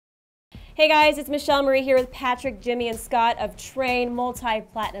Hey guys, it's Michelle Marie here with Patrick, Jimmy, and Scott of Train,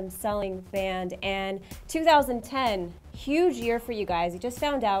 multi-platinum selling band. And 2010, huge year for you guys. You just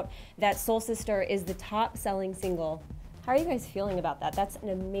found out that Soul Sister is the top selling single. How are you guys feeling about that? That's an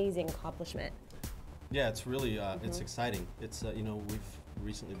amazing accomplishment. Yeah, it's really, it's exciting. It's, you know, we've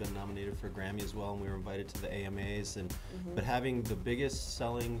recently been nominated for a Grammy as well, and we were invited to the AMAs. And but having the biggest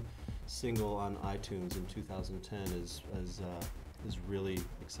selling single on iTunes in 2010 is really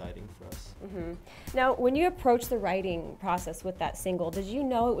exciting for us. Now, when you approached the writing process with that single, did you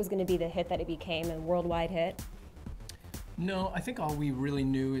know it was going to be the hit that it became, a worldwide hit? No, I think all we really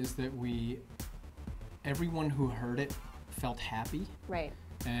knew is that everyone who heard it felt happy. Right.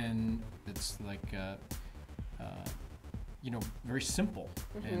 And it's like, you know, very simple,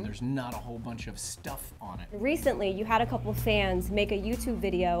 and there's not a whole bunch of stuff on it. Recently, you had a couple fans make a YouTube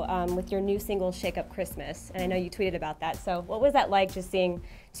video with your new single, Shake Up Christmas, and I know you tweeted about that. So what was that like, just seeing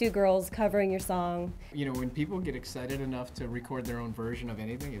two girls covering your song? You know, when people get excited enough to record their own version of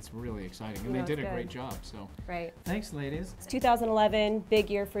anything, it's really exciting, and they did a great job, so. Right. Thanks, ladies. It's 2011, big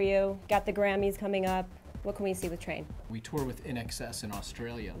year for you. Got the Grammys coming up. What can we see with Train? We tour with NYRE in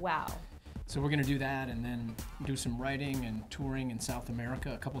Australia. Wow. So we're going to do that and then do some writing and touring in South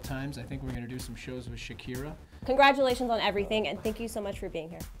America a couple times. I think we're going to do some shows with Shakira. Congratulations on everything, and thank you so much for being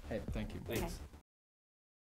here. Hey, thank you. Thanks. Okay.